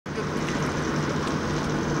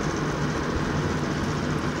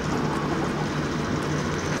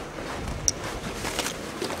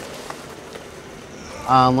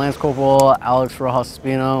Lance Corporal Alex Rojas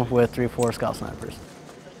Espino with 3-4 Scout Snipers.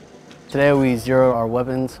 Today we zeroed our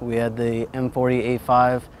weapons. We had the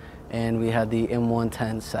M40A5 and we had the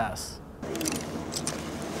M110 SAS.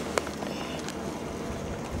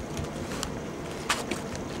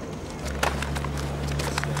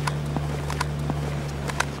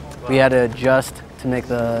 We had to adjust to make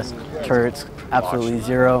the turrets absolutely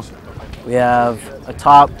zero. We have a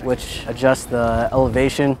top which adjusts the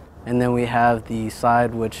elevation, and then we have the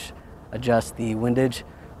side which adjusts the windage.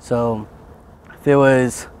 So if it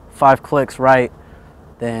was 5 clicks right,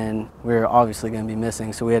 then we were obviously going to be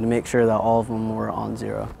missing. So we had to make sure that all of them were on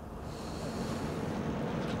zero.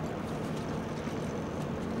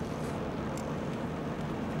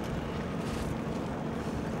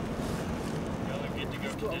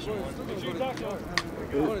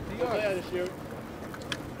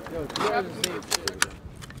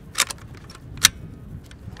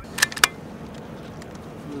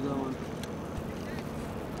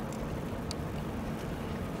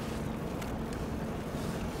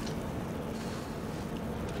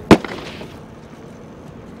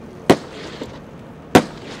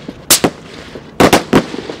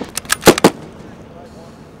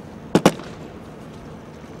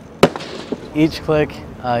 Each click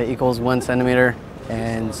equals 1 centimeter,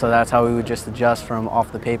 and so that's how we would just adjust from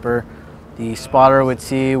off the paper. The spotter would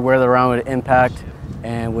see where the round would impact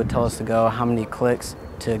and would tell us to go how many clicks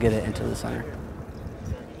to get it into the center.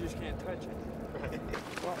 You just can't touch it. Right.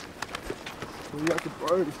 Well, you got the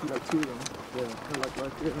bird to see like 2 of them. Yeah, like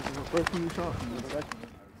right there. That's the first thing you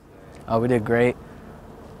shot. We did great.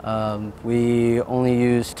 We only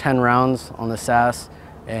used 10 rounds on the SAS,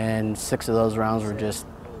 and 6 of those rounds were just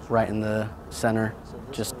right in the center,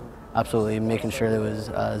 just absolutely making sure there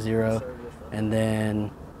was zero. And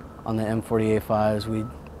then on the M40A5s, we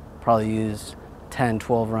probably used 10,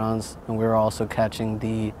 12 rounds, and we were also catching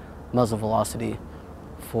the muzzle velocity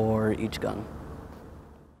for each gun.